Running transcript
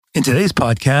In today's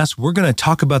podcast, we're going to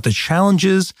talk about the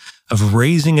challenges of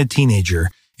raising a teenager.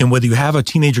 And whether you have a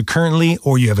teenager currently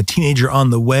or you have a teenager on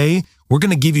the way, we're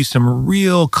going to give you some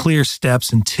real clear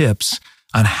steps and tips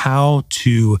on how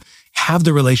to have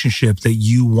the relationship that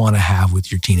you want to have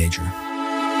with your teenager.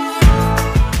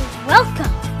 Welcome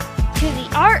to the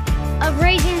Art of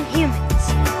Raising Humans.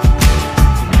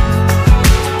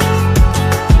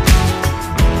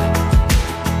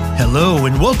 Hello,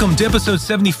 and welcome to episode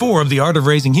 74 of The Art of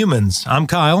Raising Humans. I'm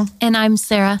Kyle. And I'm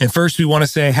Sarah. And first, we want to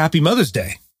say Happy Mother's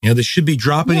Day. You know, this should be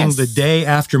dropping the day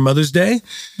after Mother's Day.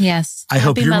 Yes. I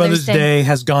hope your Mother's Day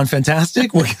has gone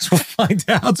fantastic. We'll find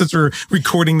out since we're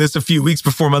recording this a few weeks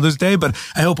before Mother's Day. But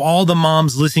I hope all the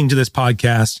moms listening to this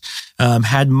podcast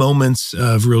had moments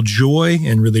of real joy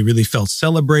and really felt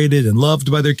celebrated and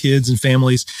loved by their kids and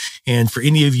families. And for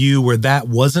any of you where that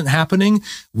wasn't happening,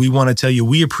 we want to tell you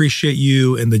we appreciate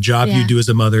you and the job you do as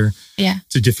a mother. Yeah.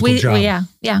 It's a difficult job.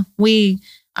 We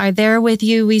are there with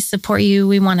you. We support you.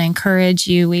 We want to encourage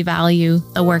you. We value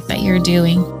the work that you're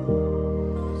doing.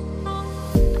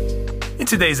 In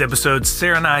today's episode,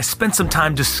 Sarah and I spent some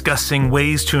time discussing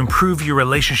ways to improve your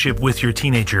relationship with your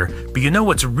teenager. But you know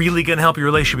what's really going to help your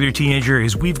relationship with your teenager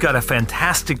is we've got a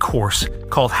fantastic course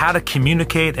called How to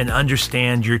Communicate and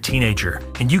Understand Your Teenager.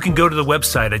 And you can go to the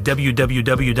website at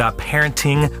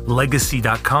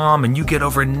www.parentinglegacy.com and you get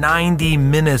over 90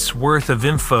 minutes worth of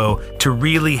info to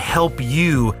really help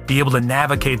you be able to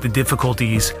navigate the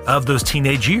difficulties of those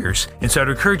teenage years. And so I'd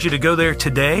encourage you to go there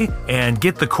today and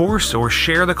get the course or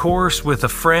share the course with a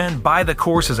friend, buy the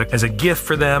course as a gift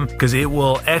for them, because it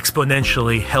will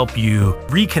exponentially help you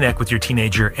reconnect with your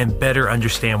teenager and better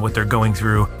understand what they're going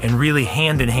through and really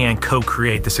hand in hand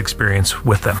co-create this experience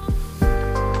with them.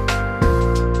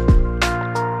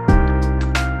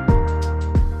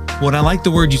 Well, I like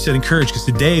the word you said, encourage, because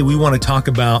today we want to talk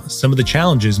about some of the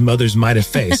challenges mothers might have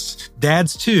faced.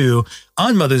 Dads too,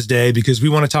 on Mother's Day, because we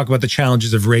want to talk about the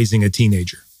challenges of raising a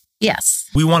teenager. Yes.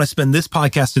 We want to spend this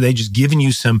podcast today just giving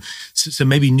you some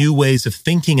maybe new ways of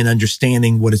thinking and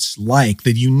understanding what it's like,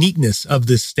 the uniqueness of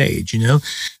this stage, you know?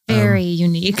 Very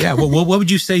unique. Yeah. Well, what would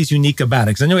you say is unique about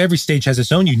it? Because I know every stage has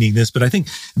its own uniqueness, but I think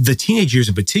the teenage years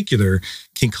in particular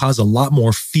can cause a lot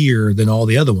more fear than all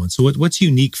the other ones. So what's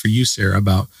unique for you, Sarah,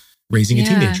 about raising a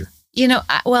teenager? You know,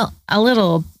 a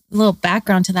little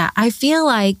background to that. I feel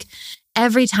like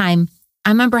every time I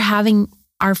remember having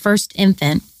our first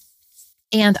infant,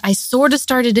 and I sort of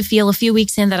started to feel a few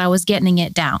weeks in that I was getting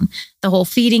it down, the whole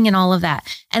feeding and all of that.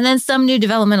 And then some new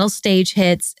developmental stage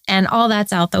hits and all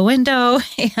that's out the window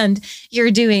and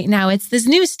you're doing, now it's this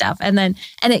new stuff. And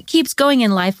it keeps going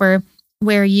in life where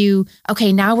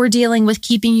now we're dealing with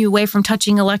keeping you away from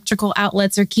touching electrical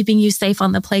outlets or keeping you safe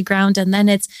on the playground. And then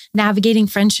it's navigating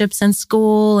friendships and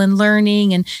school and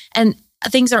learning and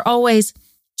things are always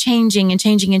changing and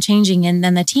changing and changing. And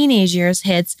then the teenage years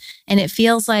hits and it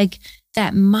feels like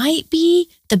that might be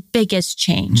the biggest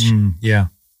change. Yeah.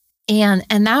 And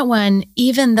that one,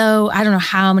 even though I don't know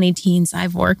how many teens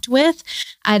I've worked with,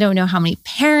 I don't know how many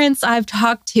parents I've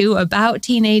talked to about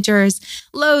teenagers,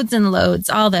 loads and loads,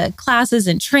 all the classes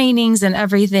and trainings and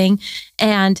everything.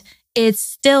 And it's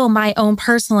still my own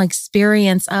personal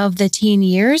experience of the teen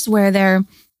years where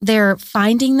they're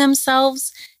finding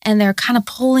themselves and they're kind of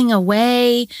pulling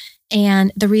away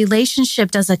and the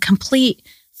relationship does a complete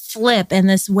flip in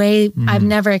this way I've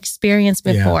never experienced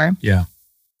before. Yeah.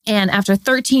 And after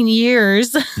 13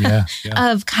 years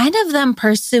of kind of them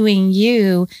pursuing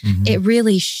you, it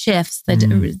really shifts.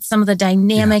 Some of the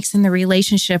dynamics in the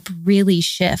relationship really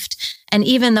shift. And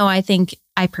even though I think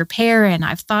I prepare and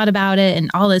I've thought about it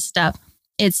and all this stuff,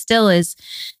 it still is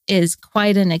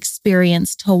quite an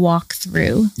experience to walk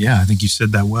through. Yeah, I think you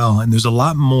said that well. And there's a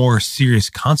lot more serious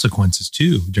consequences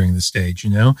too during the stage, you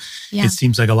know? Yeah. It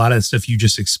seems like a lot of the stuff you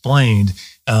just explained,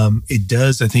 it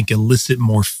does, I think, elicit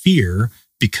more fear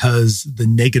because the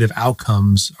negative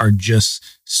outcomes are just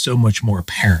so much more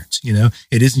apparent, you know?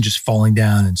 It isn't just falling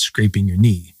down and scraping your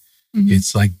knee.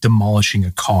 It's like demolishing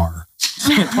a car.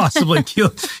 Possibly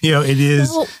kill, it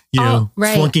is,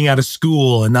 flunking out of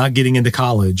school and not getting into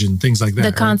college and things like that.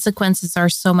 The consequences are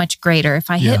so much greater. If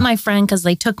I hit my friend because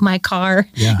they took my car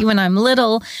when I'm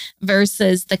little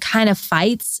versus the kind of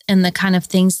fights and the kind of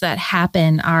things that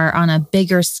happen are on a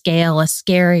bigger scale, a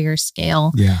scarier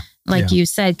scale. Yeah. Like you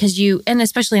said, because and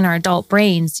especially in our adult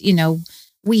brains,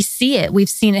 we see it. We've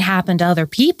seen it happen to other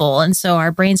people. And so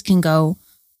our brains can go,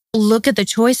 look at the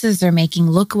choices they're making.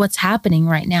 Look what's happening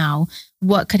right now.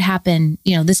 What could happen?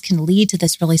 This can lead to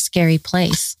this really scary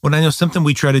place. Well, I know something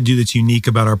we try to do that's unique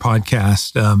about our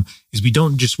podcast is we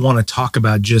don't just want to talk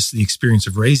about just the experience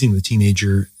of raising the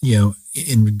teenager,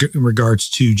 in regards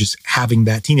to just having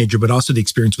that teenager, but also the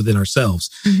experience within ourselves.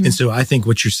 Mm-hmm. And so I think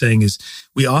what you're saying is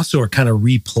we also are kind of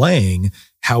replaying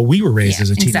how we were raised as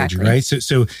a teenager, exactly. Right?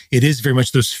 So it is very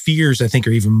much those fears, I think,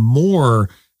 are even more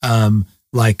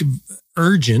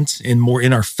urgent and more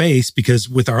in our face, because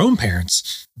with our own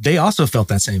parents, they also felt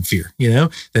that same fear,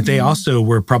 that they also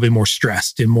were probably more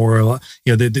stressed and more,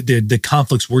 the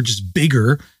conflicts were just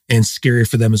bigger and scarier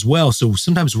for them as well. So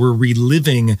sometimes we're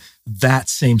reliving that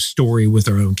same story with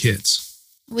our own kids.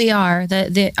 We are.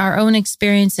 Our own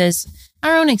experiences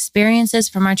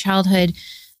from our childhood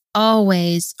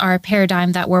always are a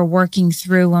paradigm that we're working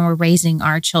through when we're raising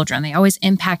our children. They always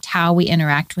impact how we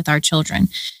interact with our children.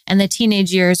 And the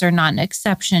teenage years are not an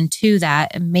exception to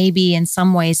that. And maybe in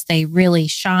some ways they really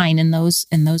shine in those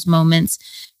moments,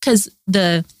 because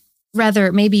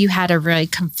maybe you had a really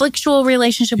conflictual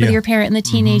relationship with your parent in the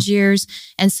teenage years.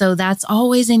 And so that's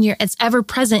always it's ever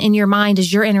present in your mind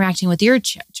as you're interacting with your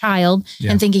child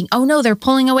and thinking, oh no, they're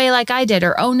pulling away like I did.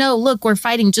 Or, oh no, look, we're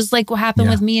fighting just like what happened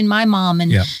with me and my mom.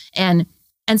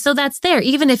 And so that's there.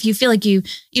 Even if you feel like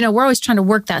we're always trying to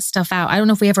work that stuff out. I don't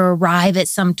know if we ever arrive at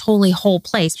some totally whole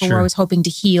place, but we're always hoping to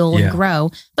heal and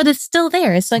grow. But it's still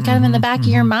there. It's like kind of in the back of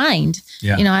your mind.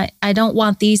 Yeah. I don't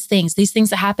want these things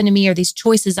that happen to me, or these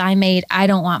choices I made. I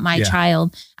don't want my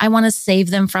child. I want to save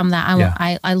them from that.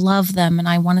 I love them, and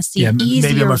I want to see an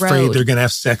easier maybe I'm afraid road. They're going to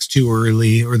have sex too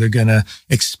early, or they're going to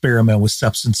experiment with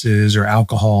substances or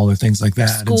alcohol or things like that.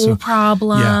 School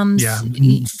problems.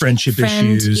 Friendship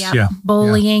issues.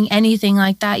 Bullying. Anything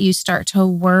like that, you start to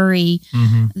worry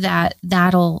that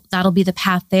that'll be the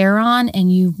path they're on,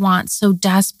 and you want so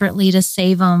desperately to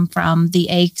save them from the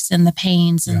aches and the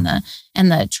pains and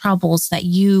the troubles that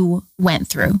you went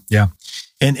through. Yeah.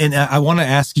 And I want to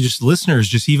ask you, just listeners,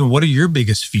 just even what are your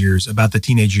biggest fears about the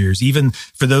teenage years? Even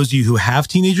for those of you who have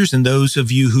teenagers and those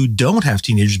of you who don't have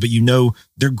teenagers, but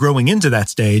they're growing into that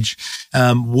stage.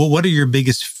 What are your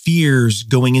biggest fears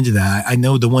going into that? I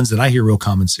know the ones that I hear real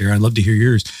common, Sarah, I'd love to hear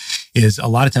yours, is a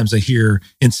lot of times I hear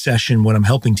in session when I'm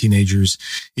helping teenagers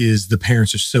is the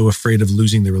parents are so afraid of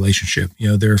losing the relationship.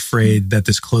 They're afraid that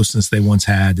this closeness they once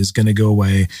had is going to go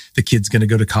away. The kid's going to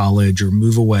go to college or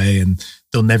move away, and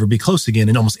they'll never be close again.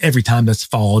 And almost every time that's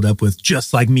followed up with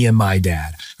just like me and my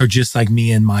dad, or just like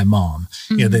me and my mom.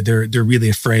 They're really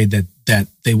afraid that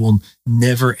they will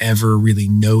never, ever really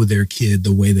know their kid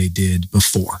the way they did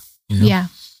before. Yeah.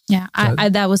 I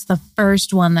that was the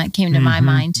first one that came to my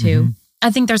mind too. I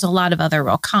think there's a lot of other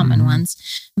real common ones,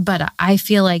 but I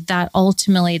feel like that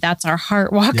ultimately that's our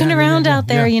heart walking around out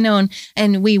there,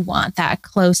 and we want that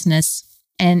closeness.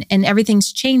 And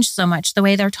everything's changed so much. The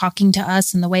way they're talking to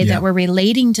us and the way that we're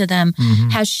relating to them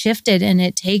has shifted. And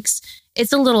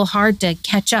it's a little hard to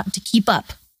catch up, to keep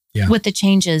up with the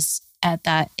changes at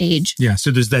that age. Yeah.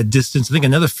 So there's that distance. I think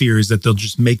another fear is that they'll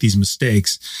just make these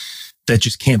mistakes that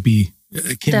just can't be,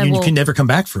 you can never come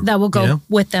back from. That will go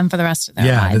with them for the rest of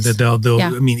their lives. I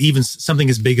mean, even something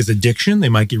as big as addiction, they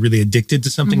might get really addicted to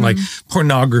something like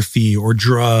pornography or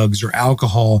drugs or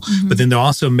alcohol, but then they'll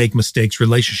also make mistakes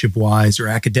relationship-wise or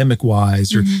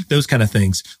academic-wise or those kind of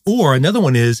things. Or another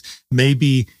one is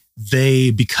maybe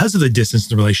because of the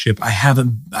distance in the relationship,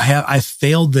 I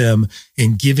failed them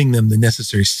in giving them the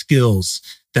necessary skills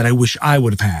that I wish I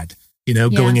would have had.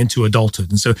 Going into adulthood.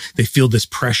 And so they feel this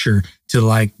pressure to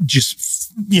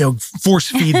force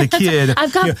feed the kid.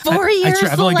 I've got 4 years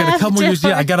I've only got a couple more years.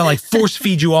 I got to force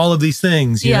feed you all of these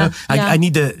things. I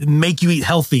need to make you eat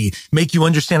healthy, make you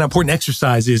understand how important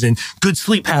exercise is and good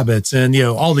sleep habits and,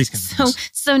 all these kinds of things.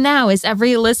 So now is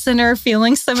every listener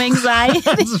feeling some anxiety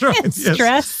and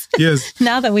stress? Yes.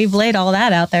 Now that we've laid all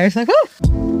that out there, it's like,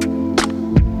 whoo.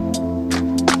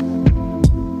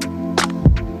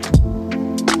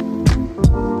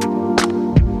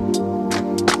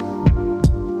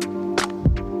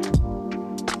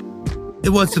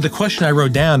 Well, so the question I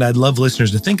wrote down, I'd love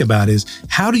listeners to think about is,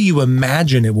 how do you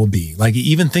imagine it will be? Like,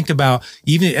 even think about,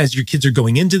 even as your kids are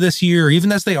going into this year, or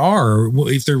even as they are, or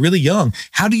if they're really young,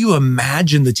 how do you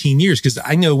imagine the teen years? Because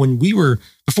I know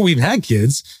before we even had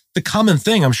kids, the common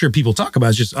thing I'm sure people talk about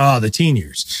is just, the teen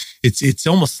years. It's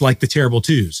almost like the terrible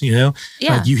twos, Yeah.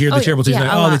 Like you hear the terrible twos,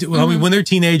 when they're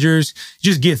teenagers,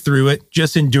 just get through it,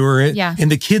 just endure it. Yeah.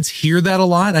 And the kids hear that a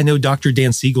lot. I know Dr.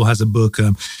 Dan Siegel has a book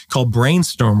called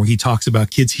Brainstorm, where he talks about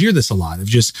kids hear this a lot of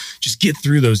just get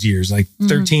through those years, like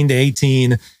 13 to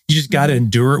 18. You just got to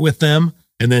endure it with them.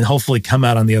 and then hopefully come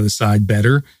out on the other side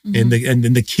better. And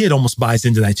then the kid almost buys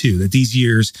into that too, that these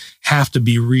years have to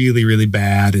be really, really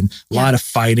bad and a lot of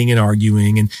fighting and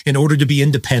arguing. And in order to be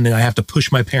independent, I have to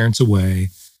push my parents away.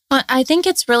 Well, I think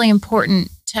it's really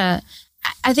important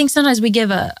I think sometimes we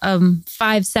give a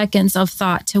 5 seconds of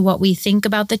thought to what we think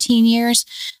about the teen years,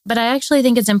 but I actually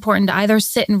think it's important to either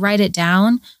sit and write it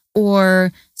down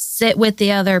or sit with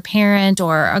the other parent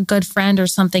or a good friend or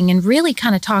something and really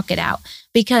kind of talk it out.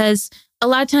 Because a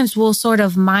lot of times we'll sort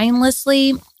of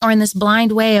mindlessly or in this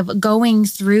blind way of going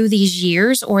through these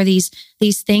years or these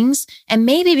things. And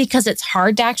maybe because it's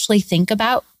hard to actually think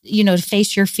about, to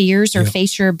face your fears or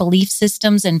face your belief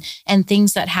systems and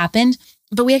things that happened.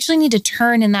 But we actually need to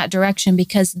turn in that direction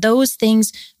because those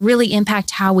things really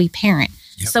impact how we parent.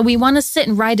 Yep. So we want to sit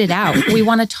and write it out. We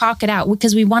want to talk it out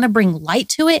because we want to bring light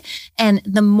to it. And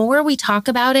the more we talk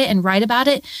about it and write about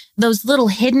it, those little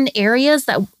hidden areas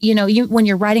that, you when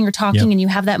you're writing or talking and you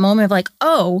have that moment of like,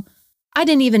 oh, I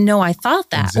didn't even know I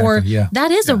thought that. Exactly, or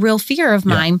that is a real fear of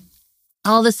mine.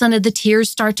 All of a sudden the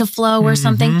tears start to flow or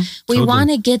something. We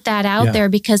want to get that out there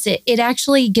because it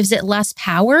actually gives it less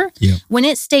power. Yeah. When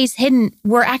it stays hidden,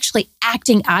 we're actually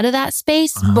acting out of that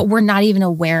space, but we're not even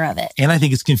aware of it. And I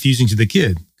think it's confusing to the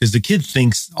kid because the kid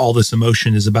thinks all this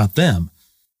emotion is about them.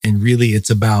 And really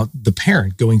it's about the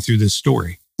parent going through this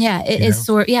story.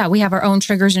 Yeah, we have our own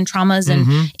triggers and traumas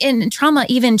and in trauma,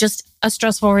 even just a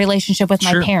stressful relationship with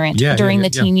my parent during the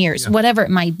teen years, whatever it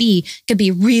might be, could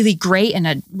be really great and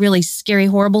a really scary,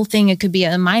 horrible thing. It could be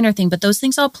a minor thing, but those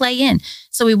things all play in.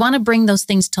 So we want to bring those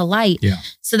things to light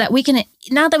so that we can,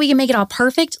 not that we can make it all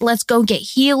perfect, let's go get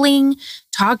healing,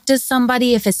 talk to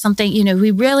somebody. If it's something, we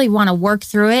really want to work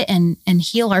through it and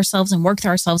heal ourselves and work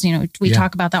through ourselves. We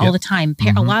talk about that all the time.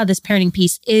 A lot of this parenting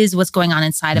piece is what's going on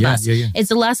inside of us. It's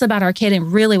less about our kid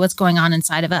and really what's going on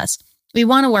inside of us. We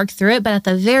want to work through it, but at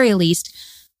the very least,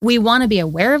 we want to be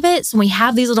aware of it. So when we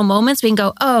have these little moments, we can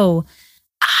go, oh,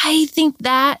 I think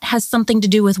that has something to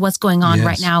do with what's going on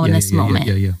right now in this moment.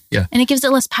 Yeah. And it gives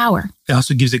it less power. It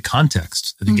also gives it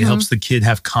context. I think it helps the kid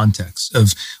have context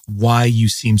of why you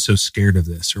seem so scared of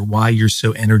this or why you're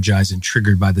so energized and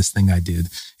triggered by this thing I did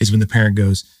is when the parent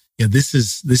goes, this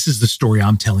is the story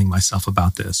I'm telling myself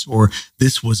about this, or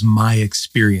this was my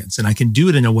experience. And I can do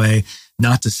it in a way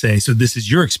not to say, so this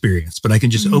is your experience, but I can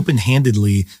just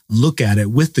open-handedly look at it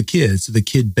with the kid so the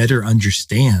kid better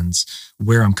understands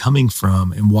where I'm coming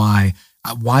from and why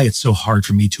it's so hard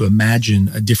for me to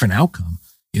imagine a different outcome,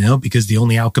 because the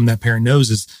only outcome that parent knows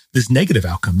is this negative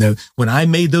outcome. That when I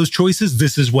made those choices,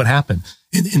 this is what happened.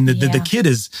 And the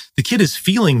kid is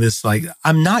feeling this like,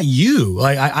 I'm not you.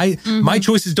 Like my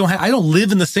choices I don't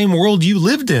live in the same world you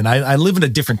lived in. I live in a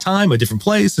different time, a different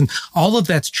place. And all of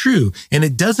that's true. And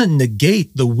it doesn't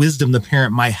negate the wisdom the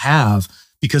parent might have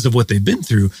because of what they've been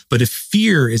through. But if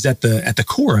fear is at the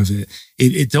core of it,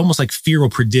 it's almost like fear will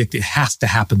predict it has to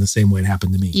happen the same way it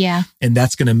happened to me. Yeah. And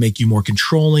that's going to make you more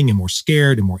controlling and more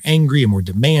scared and more angry and more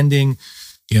demanding.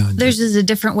 There's just a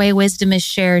different way wisdom is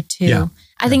shared too. Yeah.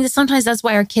 I think that sometimes that's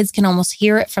why our kids can almost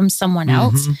hear it from someone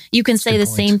else. You can say the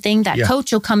same thing. That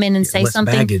coach will come in and say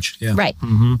something. Baggage. Yeah. Right.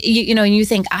 And you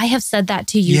think, I have said that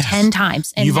to you 10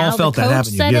 times. And you've all felt that,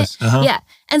 haven't you? Yes. Yeah.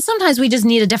 And sometimes we just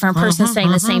need a different person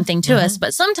saying the same thing to us.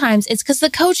 But sometimes it's because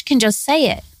the coach can just say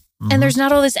it. And there's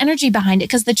not all this energy behind it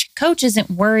because the coach isn't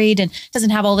worried and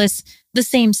doesn't have all the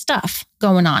same stuff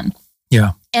going on.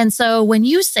 Yeah. And so when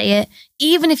you say it,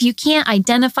 even if you can't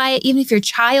identify it, even if your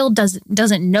child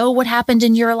doesn't know what happened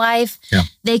in your life,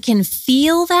 they can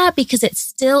feel that because it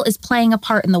still is playing a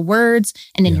part in the words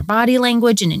and in your body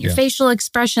language and in your facial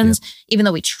expressions. Even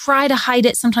though we try to hide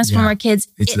it sometimes from our kids,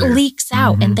 it leaks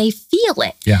out and they feel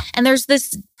it. Yeah. And there's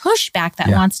this pushback that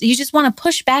you just want to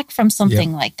push back from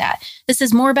something like that. This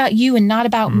is more about you and not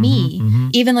about me.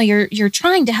 Even though you're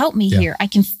trying to help me here, I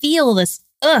can feel this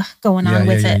going on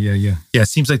with it. Yeah. It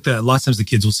seems like a lot of times the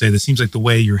kids will say, this seems like the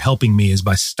way you're helping me is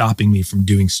by stopping me from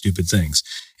doing stupid things.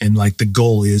 And like the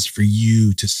goal is for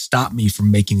you to stop me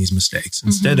from making these mistakes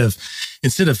instead of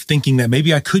thinking that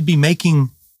maybe I could be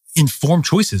making informed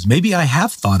choices. Maybe I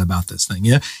have thought about this thing.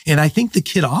 And I think the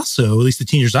kid also, at least the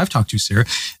teenagers I've talked to, Sarah,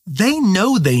 they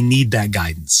know they need that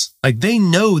guidance. Like they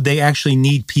know they actually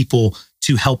need people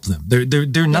to help them.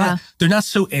 They're not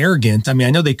so arrogant. I mean,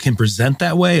 I know they can present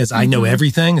that way as I know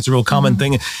everything. It's a real common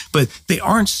thing, but they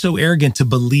aren't so arrogant to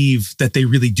believe that they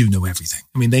really do know everything.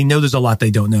 I mean, they know there's a lot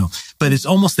they don't know, but it's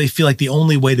almost, they feel like the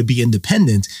only way to be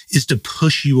independent is to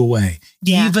push you away.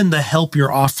 even the help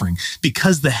you're offering,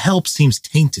 because the help seems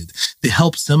tainted. The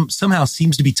help somehow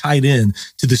seems to be tied in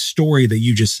to the story that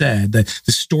you just said, that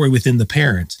the story within the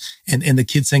parent, and the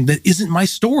kid saying, that isn't my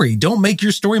story. Don't make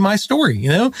your story my story,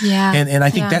 Yeah. And I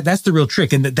think that's the real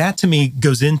trick. And that to me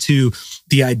goes into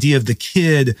the idea of the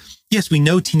kid. Yes, we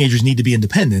know teenagers need to be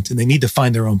independent and they need to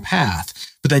find their own path,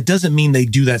 but that doesn't mean they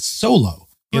do that solo.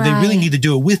 They really need to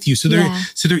do it with you. So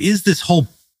there is this whole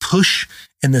push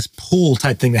and this pull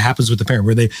type thing that happens with the parent,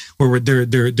 where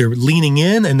they're leaning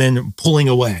in and then pulling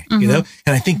away, And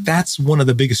I think that's one of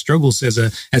the biggest struggles as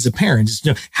a parent is,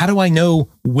 how do I know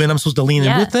when I'm supposed to lean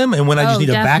in with them and when I just need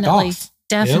to back off?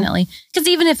 Definitely. Because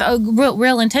even if a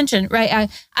real intention, right?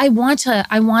 I want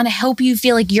to help you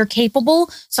feel like you're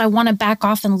capable. So I want to back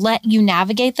off and let you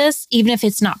navigate this, even if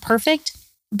it's not perfect.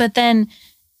 But then,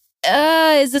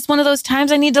 is this one of those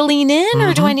times I need to lean in,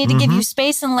 or do I need to give you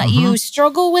space and let you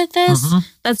struggle with this?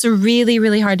 That's really,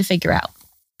 really hard to figure out.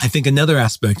 I think another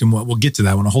aspect, and we'll get to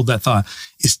that, I want to hold that thought,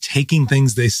 is taking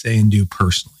things they say and do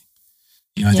personally.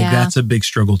 I think that's a big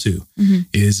struggle too,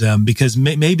 is because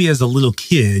maybe as a little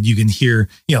kid, you can hear,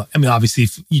 obviously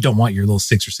if you don't want your little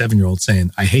 6 or 7 year old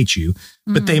saying, I hate you,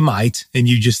 but they might, and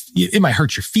it might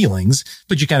hurt your feelings,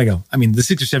 but you kind of go, the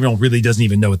 6 or 7 year old really doesn't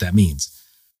even know what that means.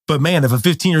 But man, if a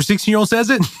 15 or 16 year old says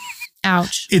it,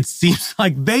 ouch. It seems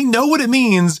like they know what it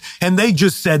means and they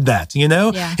just said that,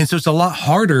 Yeah. And so it's a lot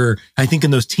harder, I think,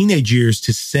 in those teenage years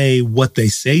to say what they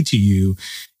say to you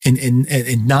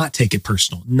and not take it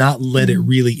personal, not let it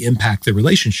really impact the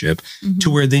relationship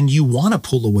to where then you want to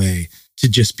pull away to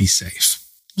just be safe.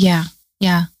 Yeah.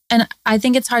 Yeah. And I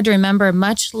think it's hard to remember,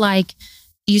 much like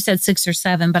you said 6 or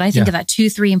 7, but I think of that 2,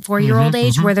 3, and 4 year old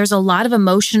age where there's a lot of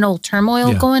emotional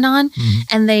turmoil going on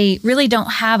and they really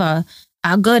don't have a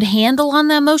good handle on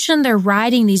the emotion. They're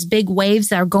riding these big waves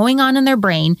that are going on in their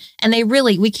brain, and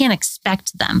we can't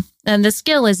expect them. And the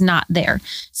skill is not there.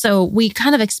 So we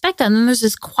kind of expect them. And then there's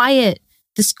this quieter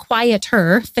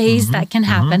phase that can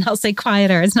happen. I'll say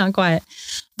quieter, it's not quiet.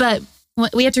 But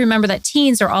we have to remember that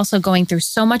teens are also going through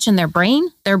so much in their brain.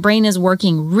 Their brain is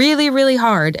working really, really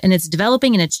hard, and it's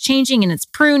developing and it's changing and it's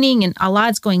pruning and a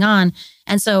lot's going on.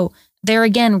 And so they're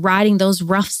again riding those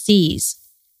rough seas.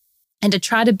 And to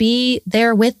try to be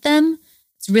there with them,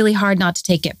 it's really hard not to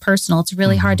take it personal. It's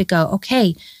really hard to go,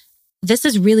 okay, this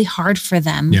is really hard for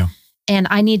them. Yeah. And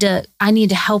I need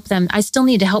to help them. I still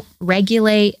need to help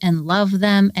regulate and love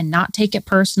them and not take it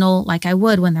personal like I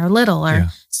would when they're little, or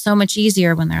so much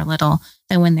easier when they're little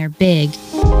than when they're big.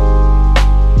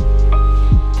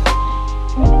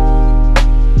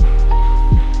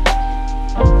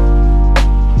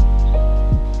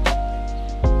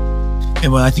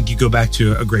 And I think you go back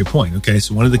to a great point. Okay.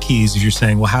 So one of the keys is you're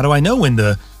saying, well, how do I know when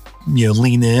to,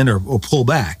 lean in or pull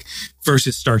back? First,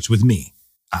 it starts with me.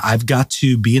 I've got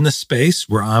to be in the space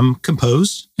where I'm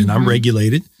composed and I'm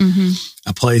regulated,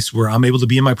 a place where I'm able to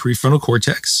be in my prefrontal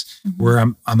cortex, where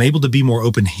I'm able to be more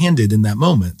open-handed in that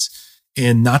moment.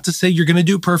 And not to say you're going to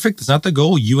do it perfect. It's not the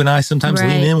goal. You and I sometimes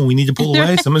lean in when we need to pull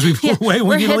away. Sometimes we pull away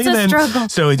when we need to lean in. Struggle.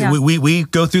 So we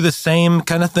go through the same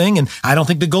kind of thing. And I don't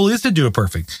think the goal is to do it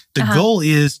perfect. The goal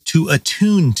is to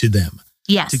attune to them.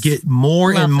 Yes. To get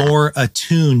more and more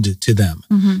attuned to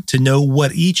them, to know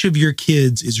what each of your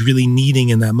kids is really needing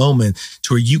in that moment,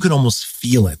 to where you can almost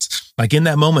feel it. Like in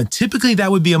that moment, typically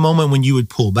that would be a moment when you would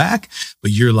pull back,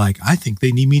 but you're like, I think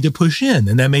they need me to push in.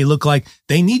 And that may look like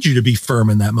they need you to be firm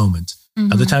in that moment.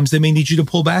 Other times they may need you to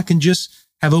pull back and just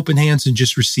have open hands and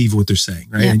just receive what they're saying,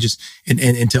 right? Yeah. And just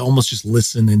and to almost just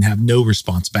listen and have no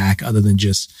response back other than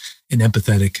just an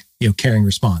empathetic, caring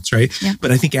response, right? Yeah.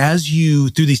 But I think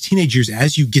through these teenage years,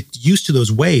 as you get used to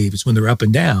those waves when they're up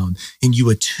and down, and you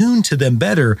attune to them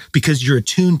better because you're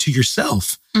attuned to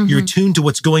yourself. You're attuned to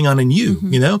what's going on in you,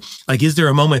 Like, is there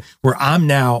a moment where I'm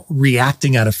now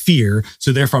reacting out of fear,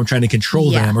 so therefore I'm trying to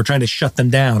control them or trying to shut them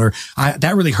down, or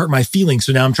that really hurt my feelings,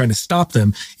 so now I'm trying to stop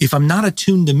them. If I'm not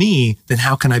attuned to me, then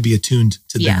how can I be attuned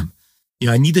to them?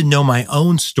 I need to know my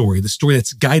own story, the story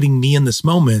that's guiding me in this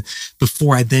moment,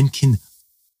 before I then can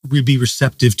be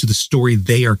receptive to the story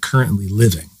they are currently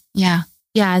living. Yeah.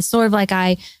 Yeah. It's sort of like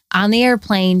on the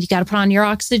airplane, you got to put on your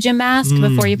oxygen mask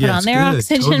before you put on their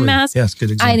oxygen mask. Yes,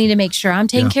 good example. I need to make sure I'm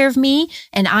taking care of me,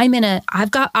 and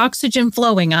I've got oxygen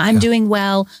flowing. I'm doing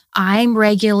well. I'm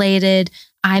regulated.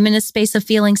 I'm in a space of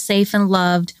feeling safe and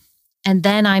loved. And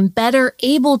then I'm better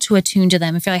able to attune to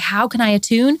them. If you're like, how can I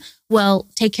attune? Well,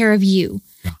 take care of you.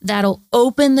 Yeah. That'll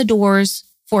open the doors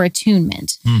for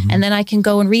attunement. And then I can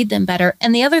go and read them better.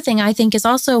 And the other thing I think is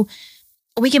also,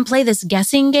 we can play this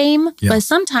guessing game, but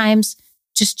sometimes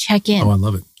just check in. Oh, I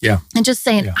love it. Yeah. And just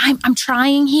saying, I'm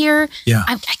trying here. Yeah.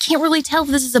 I can't really tell if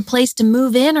this is a place to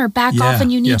move in or back off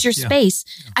and you need your space.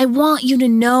 Yeah. I want you to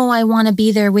know I want to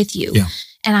be there with you. Yeah.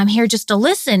 And I'm here just to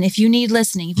listen if you need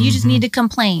listening, if you just need to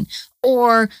complain,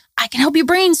 or I can help you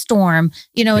brainstorm,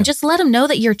 and just let them know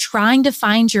that you're trying to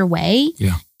find your way.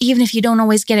 Yeah. Even if you don't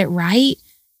always get it right.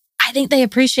 I think they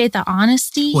appreciate the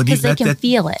honesty because they can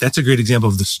feel it. That's a great example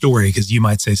of the story, because you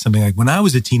might say something like, when I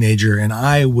was a teenager and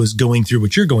I was going through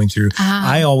what you're going through,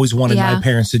 I always wanted my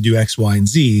parents to do X, Y, and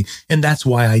Z. And that's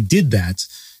why I did that.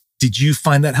 Did you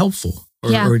find that helpful?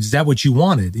 Or is that what you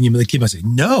wanted? And the kid might say,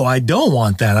 no, I don't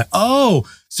want that.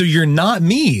 So you're not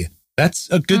me. That's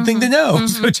a good thing to know.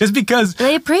 So just because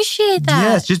they appreciate that.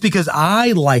 Yes, just because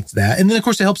I liked that. And then of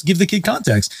course it helps give the kid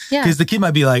context. Because the kid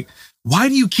might be like, why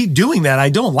do you keep doing that? I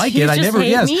don't like it. I never,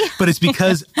 but it's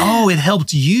because, it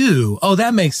helped you. Oh,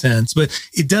 that makes sense. But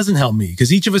it doesn't help me,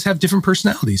 because each of us have different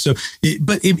personalities. So,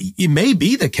 it may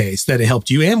be the case that it helped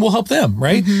you and will help them,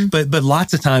 right? But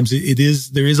lots of times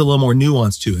there is a little more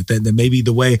nuance to it, that maybe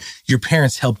the way your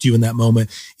parents helped you in that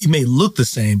moment, it may look the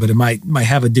same, but it might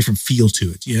have a different feel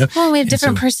to it. Well, we have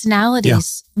different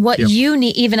personalities. What you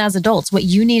need, even as adults, what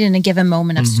you need in a given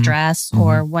moment of stress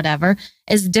or whatever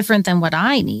is different than what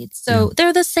I need. So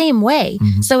they're the same way.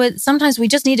 So sometimes we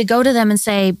just need to go to them and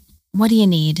say, what do you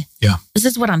need? Yeah. Is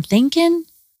this what I'm thinking?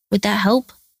 Would that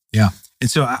help? Yeah.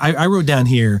 And so I wrote down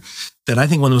here that I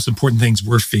think one of the most important things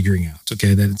we're figuring out,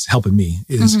 that it's helping me,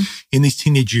 is in these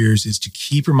teenage years, is to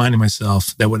keep reminding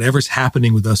myself that whatever's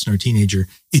happening with us in our teenager,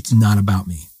 it's not about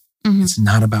me. It's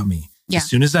not about me. Yeah. As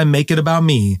soon as I make it about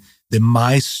me, then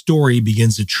my story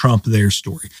begins to trump their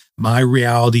story. My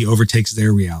reality overtakes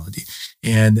their reality.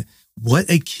 And what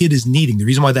a kid is needing, the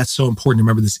reason why that's so important to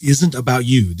remember, this isn't about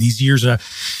you. These years are,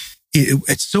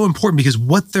 it's so important because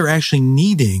what they're actually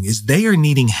needing is they are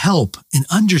needing help in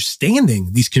understanding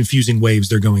these confusing waves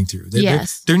they're going through.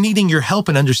 They're needing your help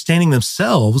in understanding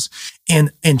themselves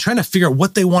and trying to figure out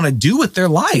what they want to do with their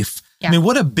life. Yeah. I mean,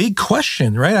 what a big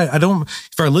question, right?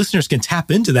 If our listeners can tap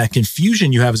into that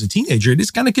confusion you have as a teenager, it is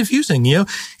kind of confusing,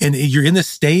 and you're in this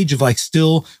stage of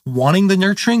still wanting the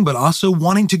nurturing, but also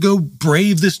wanting to go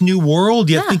brave this new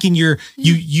world, yet thinking you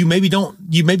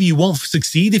maybe you won't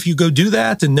succeed if you go do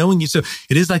that, and knowing so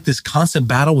it is like this constant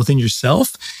battle within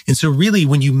yourself. And so really,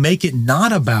 when you make it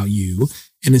not about you,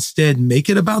 and instead make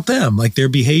it about them, like their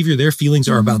behavior, their feelings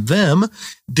are about them,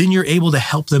 then you're able to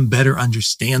help them better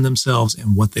understand themselves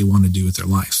and what they want to do with their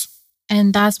life.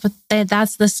 And that's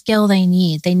the skill they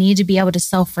need. They need to be able to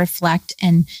self-reflect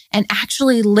and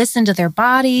actually listen to their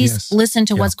bodies, listen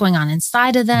to what's going on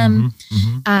inside of them.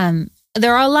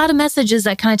 There are a lot of messages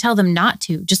that kind of tell them not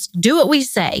to. Just do what we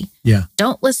say. Yeah.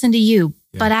 Don't listen to you.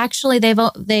 Yeah. But actually,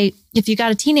 if you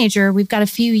got a teenager, we've got a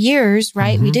few years,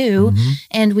 right? We do.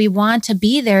 And we want to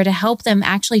be there to help them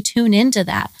actually tune into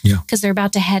that. Yeah. Because they're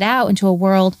about to head out into a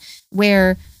world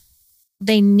where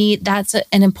that's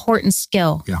an important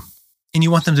skill. Yeah. And you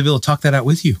want them to be able to talk that out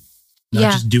with you.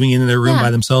 Not just doing it in their room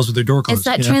by themselves with their door closed. It's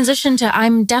that transition to,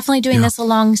 I'm definitely doing this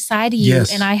alongside of you,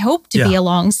 and I hope to be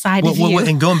alongside of you.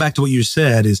 And going back to what you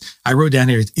said is, I wrote down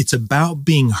here, it's about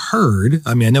being heard.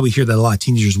 I mean, I know we hear that a lot.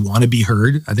 Teenagers want to be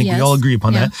heard. I think we all agree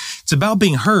upon that. It's about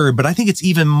being heard, but I think it's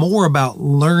even more about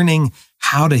learning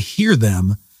how to hear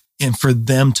them and for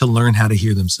them to learn how to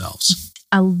hear themselves.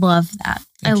 I love that.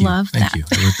 Thank you.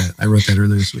 I wrote that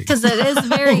earlier this week. Because it is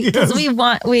very, because we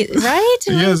want, right?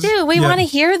 Yes. We do. We want to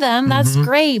hear them. That's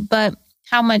great. But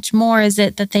how much more is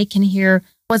it that they can hear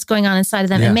what's going on inside of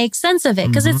them and make sense of it?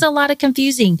 Because it's a lot of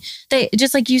confusing. They,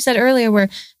 just like you said earlier, where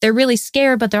they're really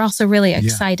scared, but they're also really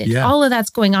excited. Yeah. All of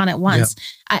that's going on at once.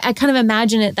 Yeah. I kind of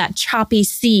imagine it, that choppy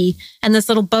sea, and this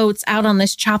little boat's out on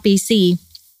this choppy sea.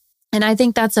 And I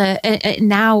think that's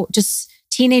now just,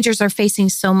 teenagers are facing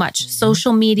so much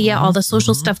social media, all the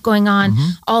social stuff going on,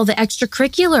 all the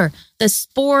extracurricular, the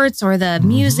sports or the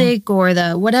music or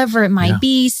the whatever it might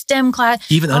be, STEM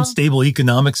class. Even unstable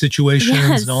economic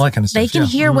situations and all that kind of stuff. They can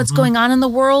hear what's going on in the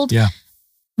world. Yeah.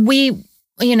 We,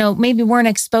 maybe weren't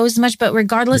exposed much, but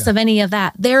regardless of any of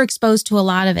that, they're exposed to a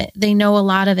lot of it. They know a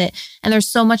lot of it. And there's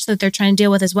so much that they're trying to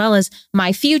deal with, as well as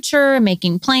my future,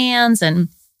 making plans and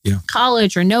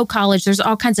college or no college. There's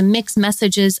all kinds of mixed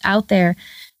messages out there.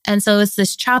 And so it's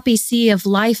this choppy sea of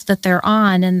life that they're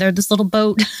on, and they're this little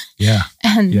boat. Yeah.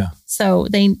 So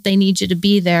they need you to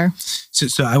be there.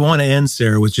 So I want to end,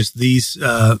 Sarah, with just these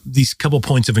couple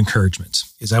points of encouragement.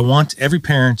 Is I want every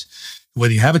parent,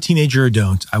 whether you have a teenager or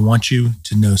don't, I want you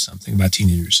to know something about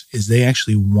teenagers, is they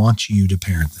actually want you to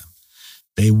parent them.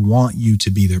 They want you to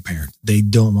be their parent. They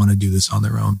don't want to do this on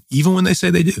their own, even when they say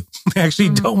they do. They actually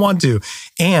don't want to.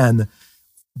 And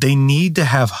they need to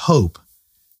have hope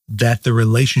that the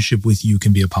relationship with you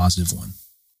can be a positive one.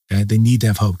 Okay? They need to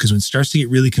have hope, because when it starts to get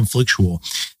really conflictual,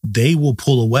 they will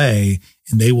pull away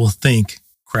and they will think,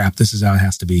 crap, this is how it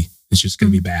has to be. It's just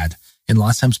going to be bad. And a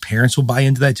lot of times parents will buy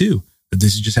into that too. But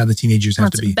this is just how the teenagers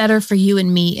have to be. It's better for you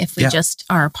and me if we just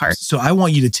are apart. So I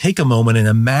want you to take a moment and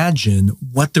imagine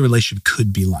what the relationship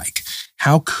could be like.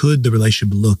 How could the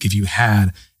relationship look if you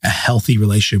had a healthy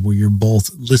relationship where you're both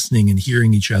listening and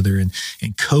hearing each other and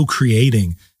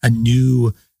co-creating a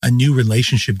new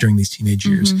relationship during these teenage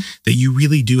years, that you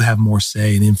really do have more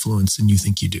say and influence than you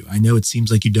think you do. I know it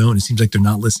seems like you don't. It seems like they're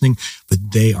not listening,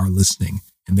 but they are listening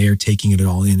and they are taking it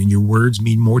all in, and your words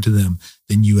mean more to them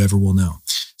than you ever will know.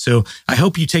 So I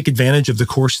hope you take advantage of the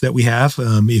course that we have.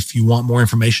 If you want more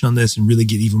information on this and really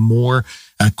get even more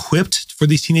equipped for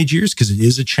these teenage years, because it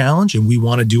is a challenge and we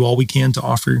want to do all we can to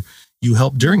offer you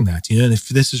help during that. And if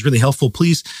this is really helpful,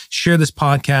 please share this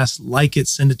podcast, like it,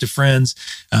 send it to friends.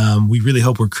 We really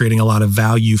hope we're creating a lot of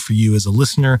value for you as a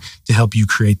listener to help you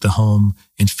create the home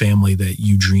and family that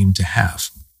you dream to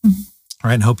have. All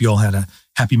right. And I hope you all had a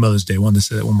happy Mother's Day. I wanted to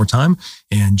say that one more time,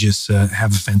 and just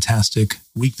have a fantastic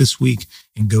week this week,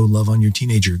 and go love on your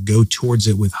teenager. Go towards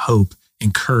it with hope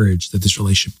and courage that this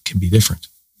relationship can be different.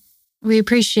 We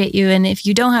appreciate you. And if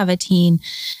you don't have a teen,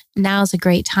 now's a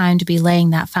great time to be laying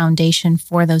that foundation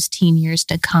for those teen years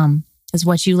to come, because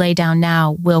what you lay down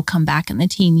now will come back in the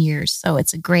teen years. So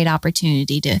it's a great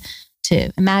opportunity to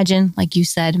imagine, like you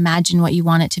said, imagine what you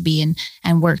want it to be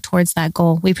and work towards that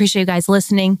goal. We appreciate you guys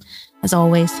listening, as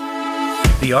always.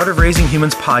 The Art of Raising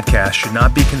Humans podcast should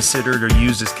not be considered or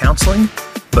used as counseling,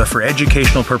 but for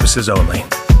educational purposes only.